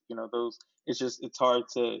live, those. It's hard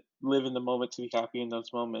to live in the moment, to be happy in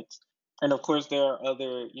those moments. And of course, there are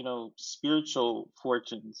other spiritual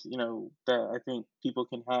fortunes that I think people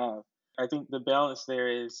can have. I think the balance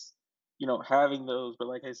there is having those, but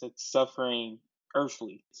like I said, suffering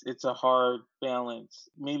earthly. It's a hard balance.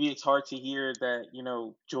 Maybe it's hard to hear that,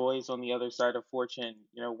 joy is on the other side of fortune,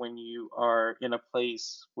 when you are in a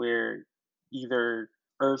place where either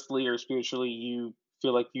earthly or spiritually you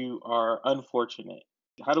feel like you are unfortunate.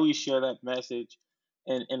 How do we share that message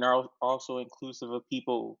and are also inclusive of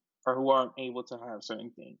people or who aren't able to have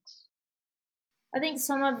certain things? I think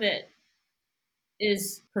some of it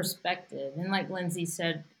is perspective. And like Lindsey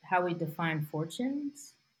said, how we define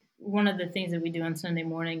fortunes. One of the things that we do on Sunday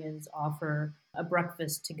morning is offer a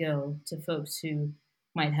breakfast to go to folks who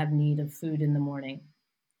might have need of food in the morning.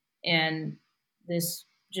 And this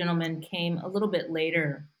gentleman came a little bit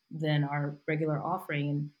later than our regular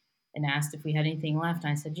offering and asked if we had anything left.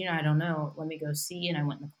 And I said, I don't know. Let me go see. And I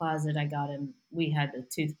went in the closet. I got him. We had a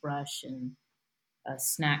toothbrush and a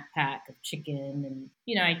snack pack of chicken. And,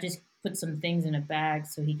 I just put some things in a bag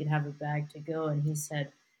so he could have a bag to go. And he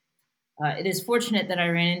said, it is fortunate that I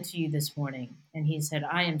ran into you this morning. And he said,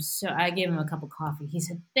 I gave him a cup of coffee. He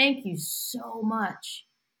said, thank you so much.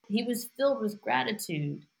 He was filled with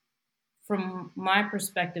gratitude from my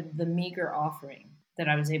perspective, the meager offering that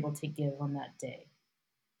I was able to give on that day.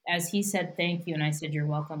 As he said, thank you, and I said, you're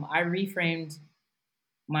welcome, I reframed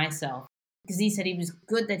myself because he said he was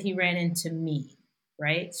good that he ran into me,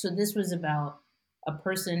 right? So this was about a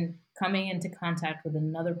person coming into contact with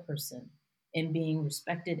another person and being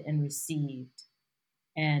respected and received.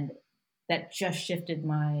 And that just shifted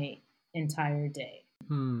my entire day.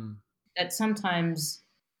 That sometimes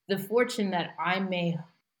the fortune that I may,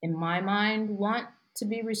 in my mind, want to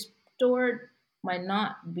be restored might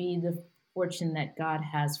not be the fortune that God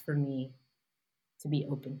has for me to be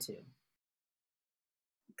open to.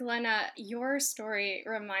 Glenna, your story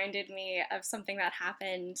reminded me of something that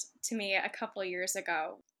happened to me a couple years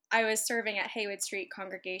ago. I was serving at Haywood Street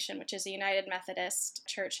Congregation, which is a United Methodist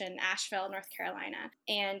church in Asheville, North Carolina.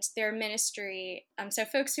 And their ministry, so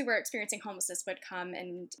folks who were experiencing homelessness would come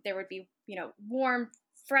and there would be, warm,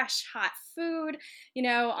 fresh, hot food,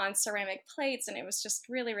 on ceramic plates. And it was just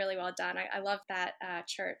really, really well done. I love that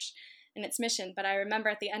church and its mission. But I remember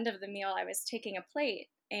at the end of the meal, I was taking a plate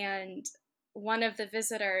and one of the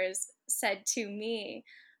visitors said to me,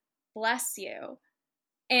 "Bless you."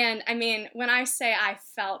 And I mean, when I say I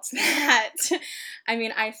felt that,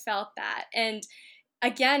 I felt that. And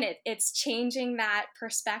again, it's changing that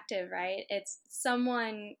perspective, right? It's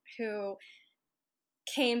someone who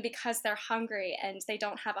came because they're hungry and they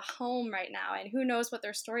don't have a home right now. And who knows what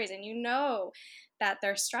their story is. And that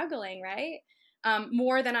they're struggling, right?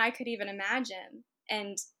 More than I could even imagine.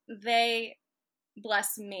 And they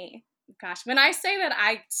bless me. Gosh, when I say that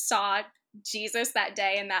I saw Jesus that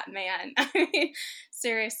day and that man,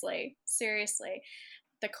 seriously.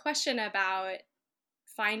 The question about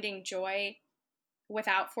finding joy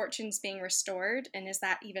without fortunes being restored, and is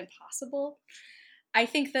that even possible? I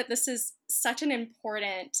think that this is such an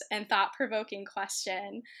important and thought-provoking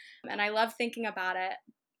question, and I love thinking about it.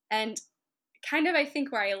 And kind of I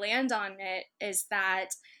think where I land on it is that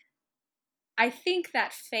I think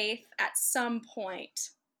that faith at some point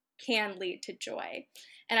can lead to joy.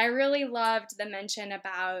 And I really loved the mention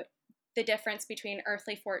about the difference between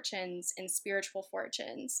earthly fortunes and spiritual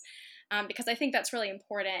fortunes, because I think that's really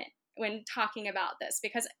important when talking about this,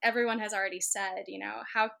 because everyone has already said,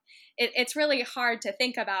 how it's really hard to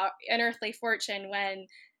think about an earthly fortune when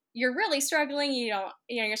you're really struggling,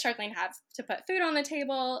 you're struggling to put food on the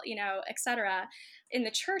table, etc. In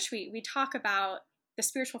the church, we talk about the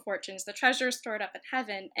spiritual fortunes, the treasures stored up in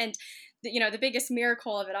heaven. And, the biggest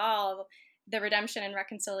miracle of it all, the redemption and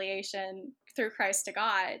reconciliation through Christ to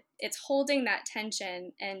God, it's holding that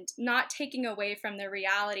tension and not taking away from the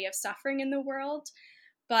reality of suffering in the world.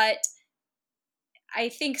 But I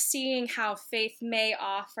think seeing how faith may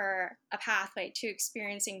offer a pathway to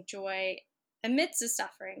experiencing joy amidst a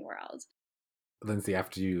suffering world. Lindsey,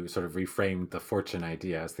 after you sort of reframed the fortune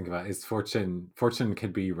idea, I was thinking about, is fortune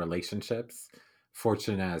could be relationships,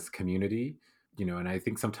 fortune as community, and I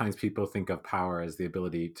think sometimes people think of power as the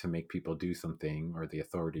ability to make people do something or the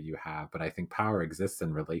authority you have, but I think power exists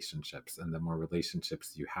in relationships, and the more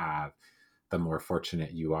relationships you have, the more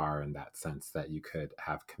fortunate you are in that sense that you could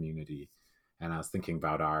have community. And I was thinking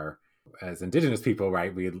about as Indigenous people,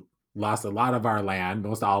 right, we lost a lot of our land,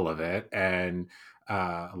 most all of it, and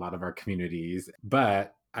a lot of our communities.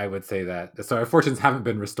 But I would say that, so our fortunes haven't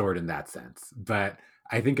been restored in that sense. But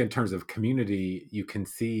I think in terms of community, you can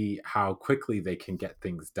see how quickly they can get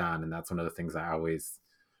things done. And that's one of the things I always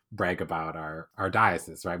brag about our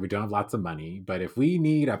diocese, right? We don't have lots of money, but if we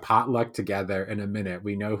need a potluck together in a minute,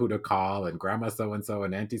 we know who to call, and grandma so-and-so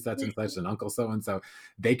and auntie such and such and uncle so-and-so,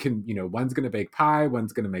 they can, one's going to bake pie,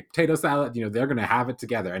 one's going to make potato salad, they're going to have it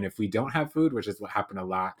together. And if we don't have food, which is what happened a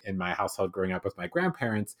lot in my household growing up with my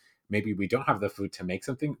grandparents, maybe we don't have the food to make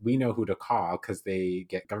something, we know who to call because they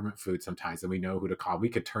get government food sometimes, and we know who to call. We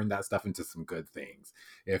could turn that stuff into some good things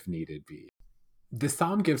if needed be. The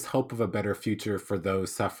psalm gives hope of a better future for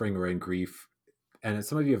those suffering or in grief. And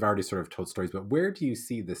some of you have already sort of told stories, but where do you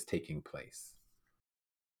see this taking place?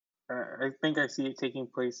 I think I see it taking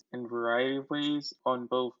place in a variety of ways on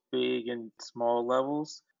both big and small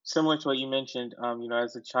levels. Similar to what you mentioned,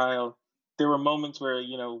 as a child, there were moments where,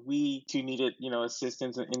 we too needed,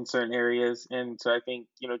 assistance in certain areas. And so I think,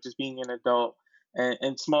 just being an adult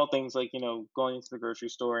and small things like, going into the grocery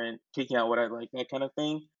store and picking out what I like, that kind of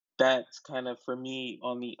thing. That's kind of for me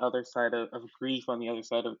on the other side of grief, on the other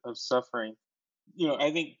side of suffering.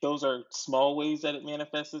 I think those are small ways that it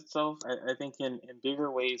manifests itself. I think in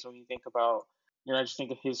bigger ways, when you think about, I just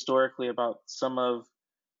think of historically about some of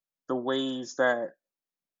the ways that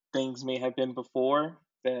things may have been before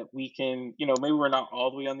that we can, maybe we're not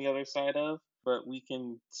all the way on the other side of, but we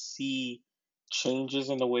can see changes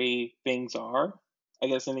in the way things are. I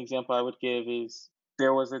guess an example I would give is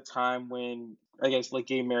there was a time when I guess like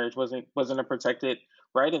gay marriage wasn't a protected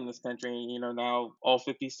right in this country, now all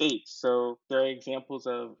 50 states. So there are examples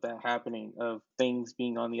of that happening, of things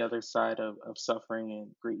being on the other side of suffering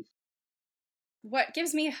and grief. What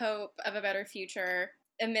gives me hope of a better future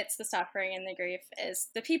amidst the suffering and the grief is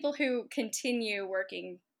the people who continue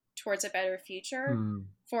working towards a better future Hmm.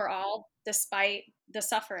 for all, despite the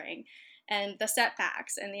suffering and the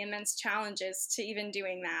setbacks and the immense challenges to even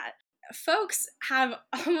doing that. Folks have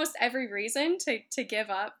almost every reason to give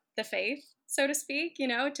up the faith, so to speak,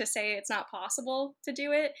 to say it's not possible to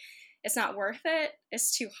do it. It's not worth it.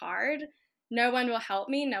 It's too hard. No one will help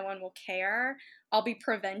me. No one will care. I'll be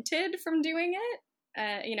prevented from doing it.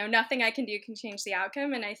 Nothing I can do can change the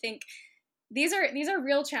outcome. And I think these are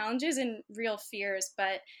real challenges and real fears.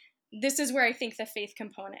 But this is where I think the faith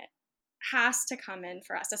component has to come in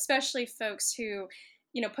for us, especially folks who,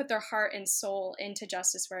 put their heart and soul into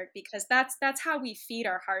justice work, because that's how we feed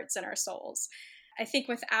our hearts and our souls. I think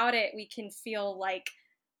without it, we can feel like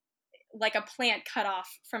a plant cut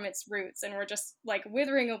off from its roots, and we're just like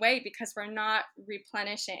withering away because we're not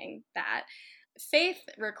replenishing that. Faith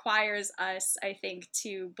requires us, I think,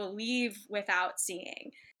 to believe without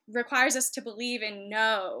seeing, requires us to believe and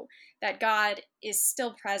know that God is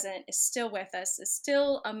still present, is still with us, is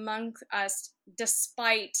still among us,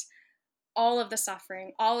 despite all of the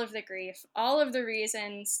suffering, all of the grief, all of the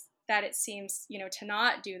reasons that it seems, to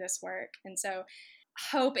not do this work. And so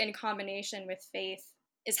hope in combination with faith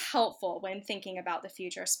is helpful when thinking about the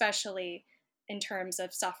future, especially in terms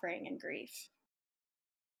of suffering and grief.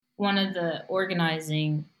 One of the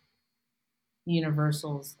organizing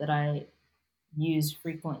universals that I use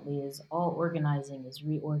frequently is all organizing is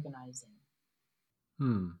reorganizing.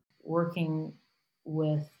 Hmm. Working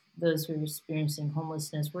with those who are experiencing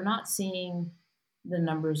homelessness, we're not seeing the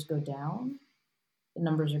numbers go down, the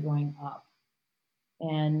numbers are going up.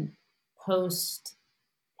 And post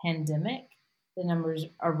pandemic, the numbers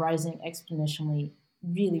are rising exponentially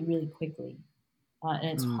really, really quickly. And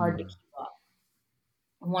it's hard to Hmm. keep up.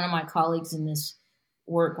 One of my colleagues in this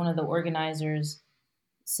work, one of the organizers,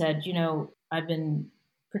 said, I've been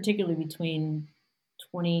particularly between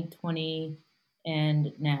 2020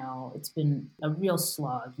 and now, it's been a real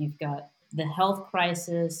slog. You've got the health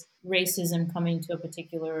crisis, racism coming to a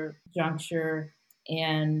particular juncture,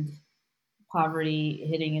 and poverty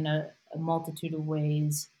hitting in a multitude of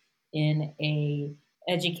ways, in a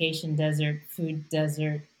education desert, food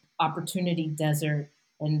desert, opportunity desert.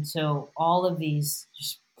 And so all of these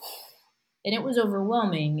just, and it was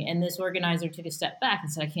overwhelming. And this organizer took a step back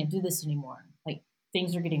and said, I can't do this anymore. Like,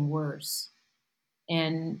 things are getting worse.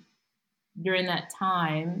 And during that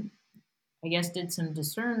time, I guess did some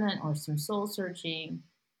discernment or some soul searching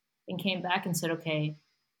and came back and said, okay,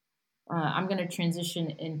 I'm going to transition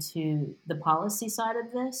into the policy side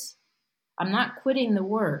of this. I'm not quitting the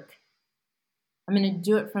work. I'm going to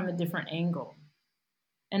do it from a different angle.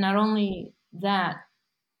 And not only that,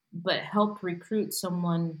 but help recruit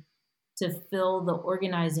someone to fill the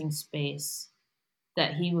organizing space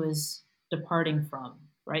that he was departing from,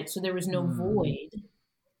 right? So there was no void.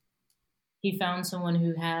 He found someone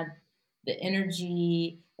who had the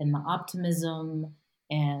energy and the optimism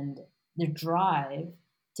and the drive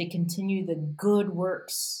to continue the good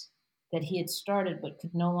works that he had started but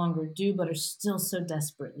could no longer do, but are still so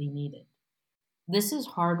desperately needed. This is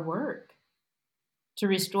hard work. To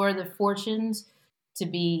restore the fortunes, to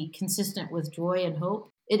be consistent with joy and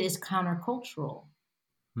hope, it is countercultural.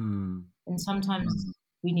 And sometimes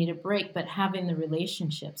we need a break, but having the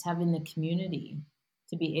relationships, having the community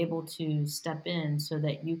to be able to step in so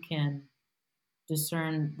that you can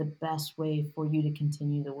discern the best way for you to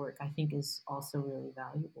continue the work, I think is also really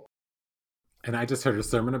valuable. And I just heard a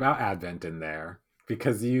sermon about Advent in there,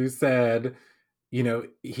 because you said,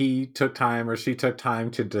 he took time or she took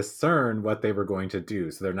time to discern what they were going to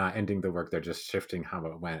do. So they're not ending the work, they're just shifting how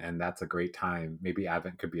it went. And that's a great time. Maybe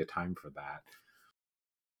Advent could be a time for that.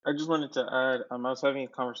 I just wanted to add, I was having a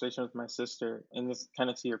conversation with my sister, and this kind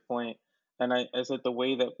of to your point, and I said the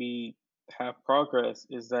way that we have progress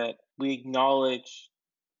is that we acknowledge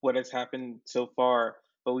what has happened so far,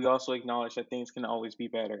 but we also acknowledge that things can always be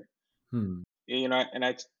better. Hmm. And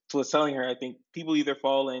I was telling her, I think people either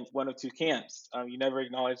fall in one of two camps. You never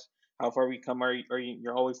acknowledge how far we come, or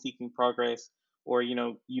you're always seeking progress, or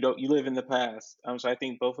you live in the past. So I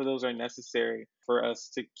think both of those are necessary for us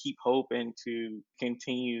to keep hope and to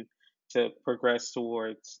continue to progress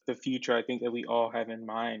towards the future. I think that we all have in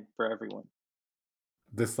mind for everyone.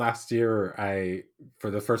 This last year, I,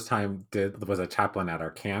 for the first time, was a chaplain at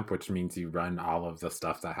our camp, which means you run all of the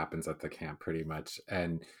stuff that happens at the camp pretty much.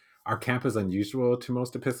 And our camp is unusual to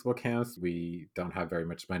most Episcopal camps. We don't have very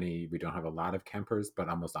much money. We don't have a lot of campers, but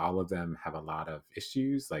almost all of them have a lot of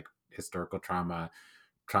issues like historical trauma,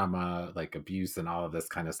 like abuse and all of this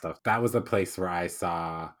kind of stuff. That was a place where I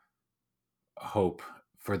saw hope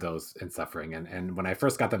for those in suffering. And when I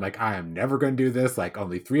first got them, like, I am never going to do this. Like,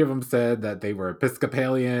 only 3 of them said that they were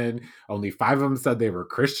Episcopalian. Only 5 of them said they were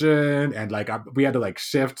Christian. And like, we had to like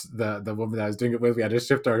shift the woman that I was doing it with. We had to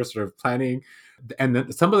shift our sort of planning. And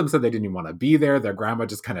then some of them said they didn't even want to be there. Their grandma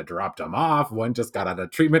just kind of dropped them off. One just got out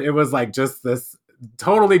of treatment. It was like just this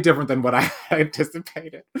totally different than what I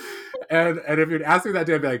anticipated. And if you'd ask me that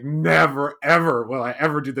day, I'd be like, never, ever will I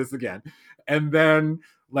ever do this again. And then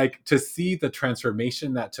like to see the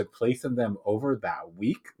transformation that took place in them over that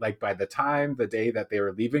week, like by the time the day that they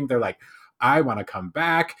were leaving, they're like, I want to come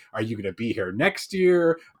back. Are you going to be here next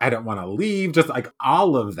year? I don't want to leave. Just like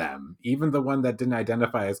all of them, even the one that didn't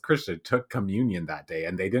identify as Christian, took communion that day,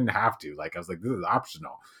 and they didn't have to. Like, I was like, this is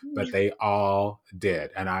optional, but they all did.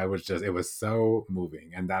 And I was just, it was so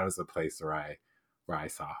moving. And that was a place where I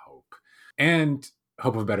saw hope. And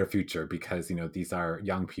hope of a better future, because these are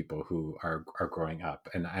young people who are growing up,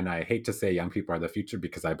 and I hate to say young people are the future,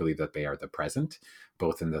 because I believe that they are the present,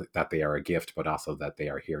 both in that they are a gift, but also that they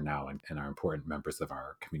are here now and are important members of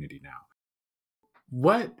our community now.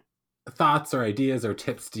 What thoughts or ideas or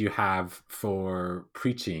tips do you have for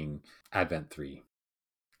preaching Advent 3?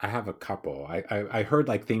 I have a couple. I heard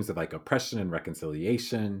like themes of like oppression and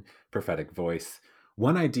reconciliation, prophetic voice.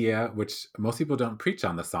 One idea, which most people don't preach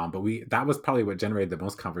on the psalm, but that was probably what generated the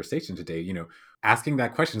most conversation today. Asking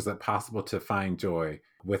that question: is it possible to find joy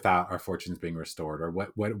without our fortunes being restored, or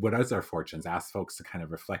what is our fortunes? Ask folks to kind of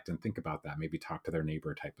reflect and think about that. Maybe talk to their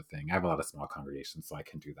neighbor, type of thing. I have a lot of small congregations, so I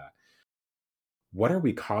can do that. What are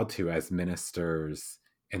we called to as ministers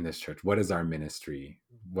in this church? What is our ministry?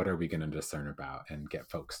 What are we going to discern about, and get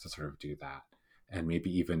folks to sort of do that? And maybe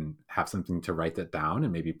even have something to write that down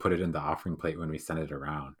and maybe put it in the offering plate when we send it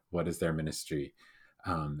around. What is their ministry?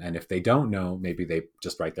 And if they don't know, maybe they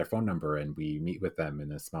just write their phone number and we meet with them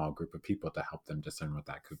in a small group of people to help them discern what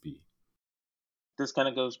that could be. This kind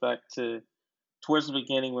of goes back to towards the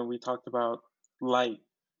beginning when we talked about light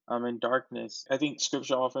and darkness. I think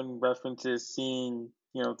scripture often references seeing,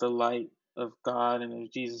 the light of God and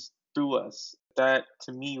of Jesus through us. That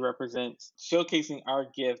to me represents showcasing our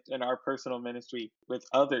gift and our personal ministry with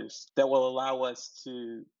others that will allow us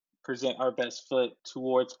to present our best foot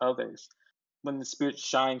towards others. When the Spirit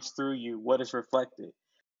shines through you, what is reflected?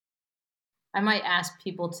 I might ask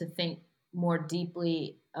people to think more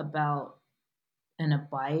deeply about an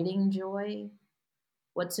abiding joy.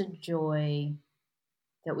 What's a joy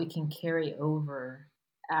that we can carry over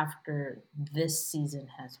after this season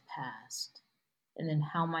has passed? And then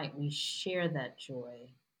how might we share that joy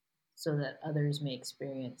so that others may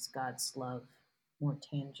experience God's love more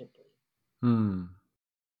tangibly?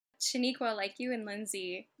 Shaniqua, like you and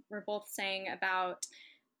Lindsey, were both saying about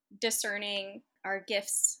discerning our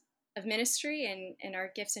gifts of ministry and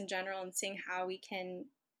our gifts in general, and seeing how we can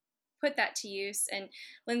put that to use. And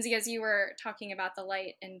Lindsey, as you were talking about the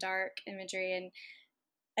light and dark imagery, and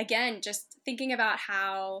again, just thinking about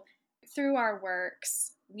how through our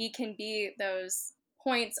works, we can be those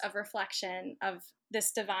points of reflection of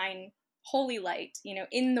this divine holy light,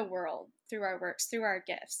 in the world, through our works, through our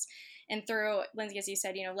gifts, and through, Lindsey, as you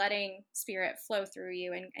said, letting Spirit flow through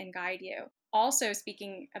you and guide you. Also,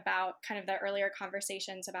 speaking about kind of the earlier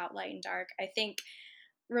conversations about light and dark, I think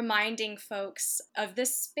reminding folks of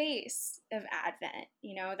this space of Advent,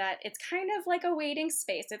 that it's kind of like a waiting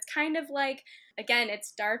space. It's kind of like, again,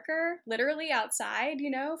 it's darker literally outside,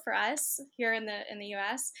 for us here in the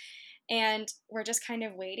US, and we're just kind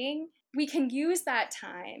of waiting. We can use that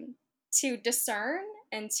time to discern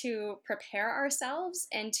and to prepare ourselves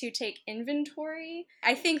and to take inventory.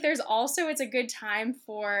 I think it's a good time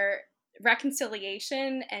for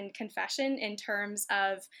reconciliation and confession in terms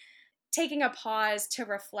of taking a pause to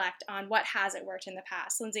reflect on what hasn't worked in the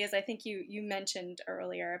past. Lindsey, as I think you mentioned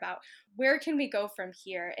earlier, about where can we go from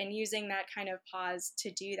here, and using that kind of pause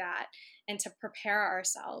to do that and to prepare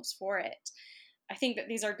ourselves for it. I think that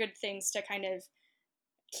these are good things to kind of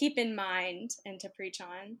keep in mind and to preach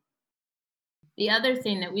on. The other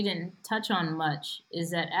thing that we didn't touch on much is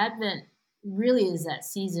that Advent really is that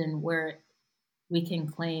season where we can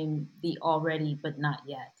claim the already but not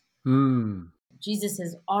yet. Jesus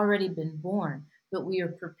has already been born, but we are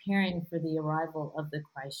preparing for the arrival of the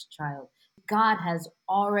Christ child. God has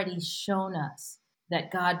already shown us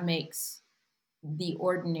that God makes the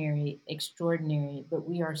ordinary extraordinary, but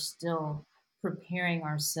we are still preparing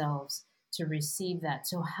ourselves to receive that.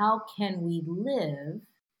 So how can we live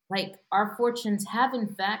like our fortunes have in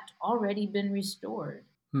fact already been restored?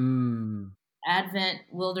 Advent,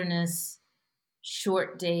 wilderness,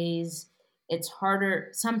 short days, it's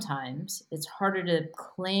harder to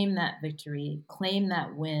claim that victory, claim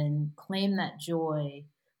that win, claim that joy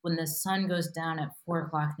when the sun goes down at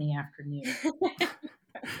 4:00 in the afternoon.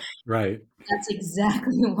 Right. That's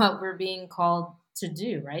exactly what we're being called to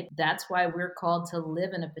do, right? That's why we're called to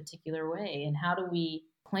live in a particular way. And how do we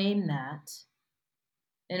claim that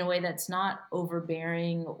in a way that's not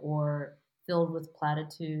overbearing or filled with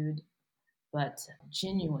platitude, but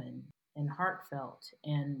genuine and heartfelt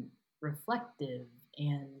and reflective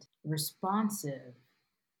and responsive?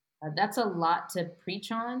 That's a lot to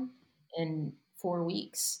preach on in 4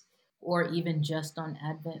 weeks, or even just on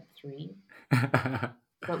Advent 3.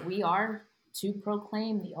 But we are to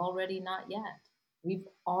proclaim the already not yet. We've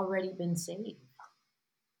already been saved.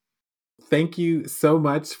 Thank you so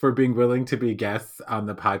much for being willing to be guests on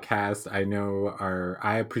the podcast. I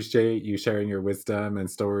appreciate you sharing your wisdom and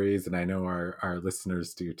stories, and I know our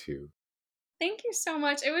listeners do too. Thank you so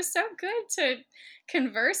much. It was so good to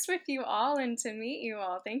converse with you all and to meet you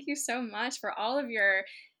all. Thank you so much for all of your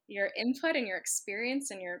input and your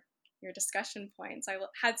experience and your discussion points. I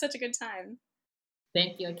had such a good time.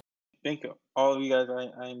 Thank you. Thank you, all of you guys.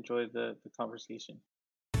 I enjoyed the conversation.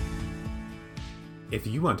 If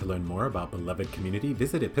you want to learn more about Beloved Community,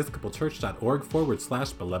 visit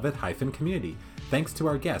episcopalchurch.org/beloved-community. Thanks to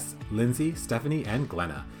our guests, Lindsey, Stephanie, and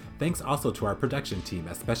Glenna. Thanks also to our production team,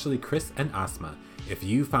 especially Chris and Asma. If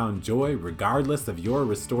you found joy regardless of your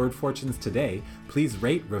restored fortunes today, please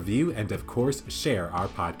rate, review, and of course, share our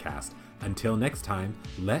podcast. Until next time,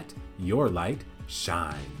 let your light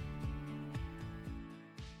shine.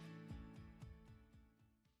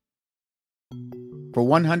 For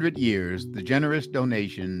 100 years, the generous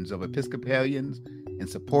donations of Episcopalians and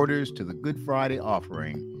supporters to the Good Friday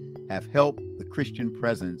offering have helped the Christian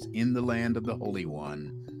presence in the land of the Holy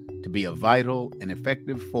One to be a vital and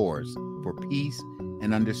effective force for peace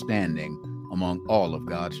and understanding among all of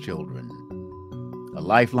God's children. A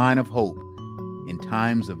lifeline of hope in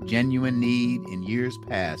times of genuine need in years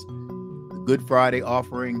past, the Good Friday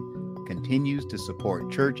offering continues to support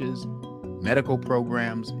churches, medical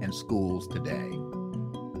programs, and schools today.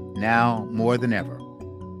 Now, more than ever,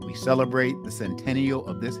 we celebrate the centennial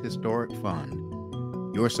of this historic fund.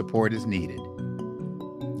 Your support is needed.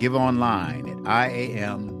 Give online at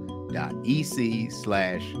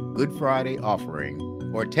iam.ec/Good Friday offering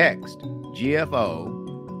or text GFO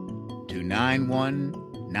to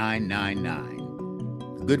 91999.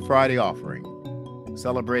 The Good Friday offering,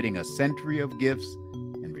 celebrating a century of gifts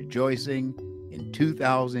and rejoicing in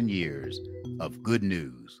 2,000 years of good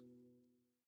news.